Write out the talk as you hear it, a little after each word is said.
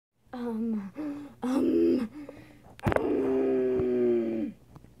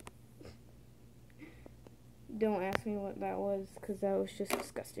Don't ask me what that was, because that was just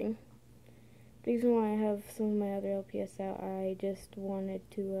disgusting. The reason why I have some of my other LPS out, I just wanted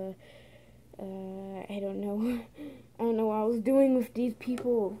to, I don't know. I don't know what I was doing with these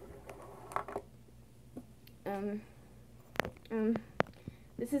people.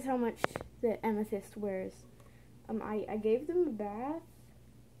 This is how much the amethyst wears. I gave them a bath.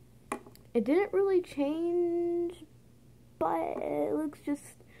 It didn't really change, but it looks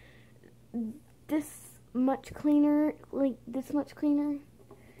just this much cleaner, like this much cleaner.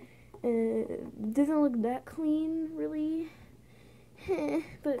 It doesn't look that clean, really,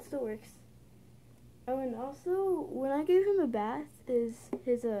 but it still works. Oh, and also, when I gave him a bath,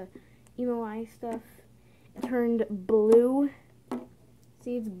 his emo eye stuff turned blue.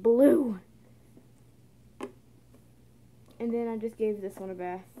 See, it's blue. And then I just gave this one a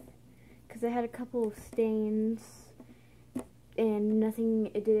bath, because I had a couple of stains, and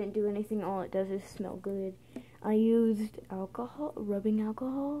nothing, it didn't do anything. All it does is smell good. I used alcohol, rubbing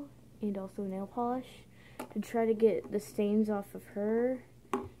alcohol, and also nail polish to try to get the stains off of her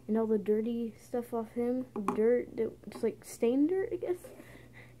and all the dirty stuff off him. Dirt, it's like stain dirt, I guess.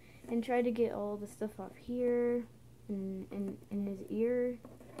 And try to get all the stuff off here and in his ear.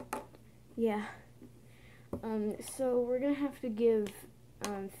 Yeah. So we're gonna have to give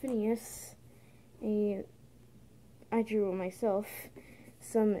Phineas I drew it myself,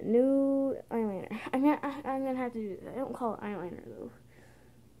 some new eyeliner. I'm gonna have to do this. I don't call it eyeliner though.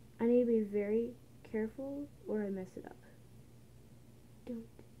 I need to be very careful or I mess it up. Don't.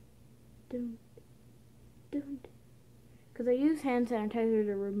 Because I use hand sanitizer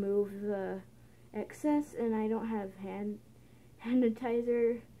to remove the excess, and I don't have hand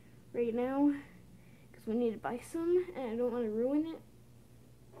sanitizer right now, because we need to buy some, and I don't want to ruin it.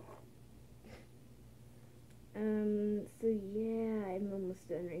 So yeah, I'm almost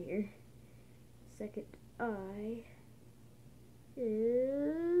done right here. Second eye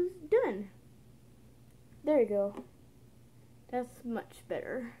is done. There you go. That's much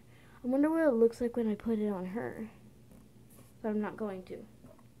better. I wonder what it looks like when I put it on her. But I'm not going to.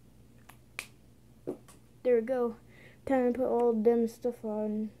 There we go. Time to put all them stuff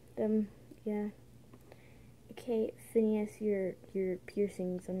on them. Yeah. Okay, Phineas, your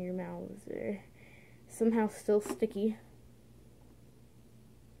piercings on your mouths are somehow still sticky.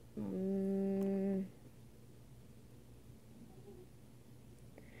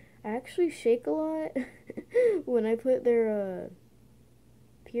 I actually shake a lot when I put their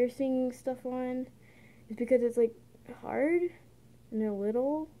piercing stuff on. It's because it's like hard and they're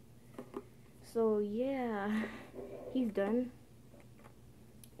little. So yeah, he's done.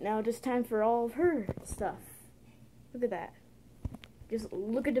 Now just time for all of her stuff. Look at that. Just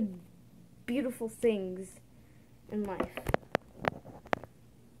look at the beautiful things in life.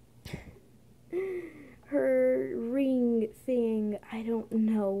 Her ring thing, I don't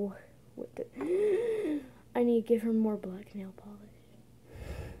know what the... I need to give her more black nail polish.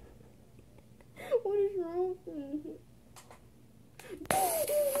 What is wrong with me?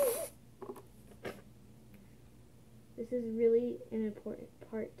 This is really an important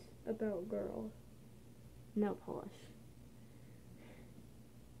part about girl. Nail polish.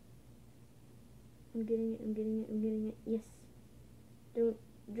 I'm getting it. Yes. Don't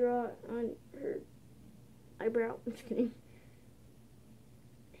draw on her eyebrow. I'm just kidding.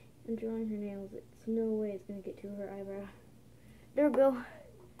 I'm drawing her nails. It's no way it's gonna get to her eyebrow. There we go.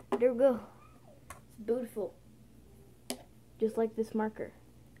 It's beautiful. Just like this marker.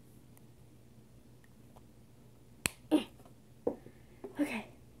 Okay.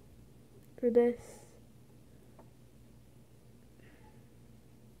 For this.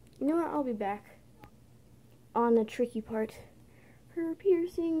 You know what? I'll be back on the tricky part. Her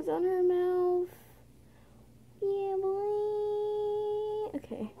piercings on her mouth. Yeah, boy.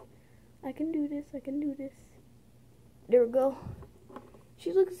 Okay. I can do this. There we go.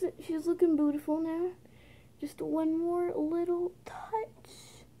 She's looking beautiful now. Just one more little touch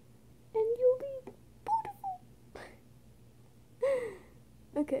and you'll be beautiful.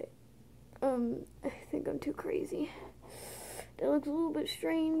 Okay. I think I'm too crazy. That looks a little bit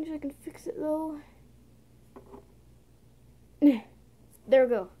strange. I can fix it though. There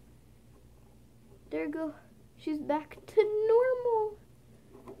we go. She's back to normal.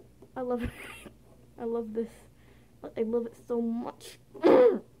 I love it. I love this. I love it so much.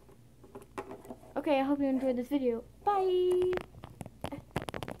 Okay, I hope you enjoyed this video. Bye!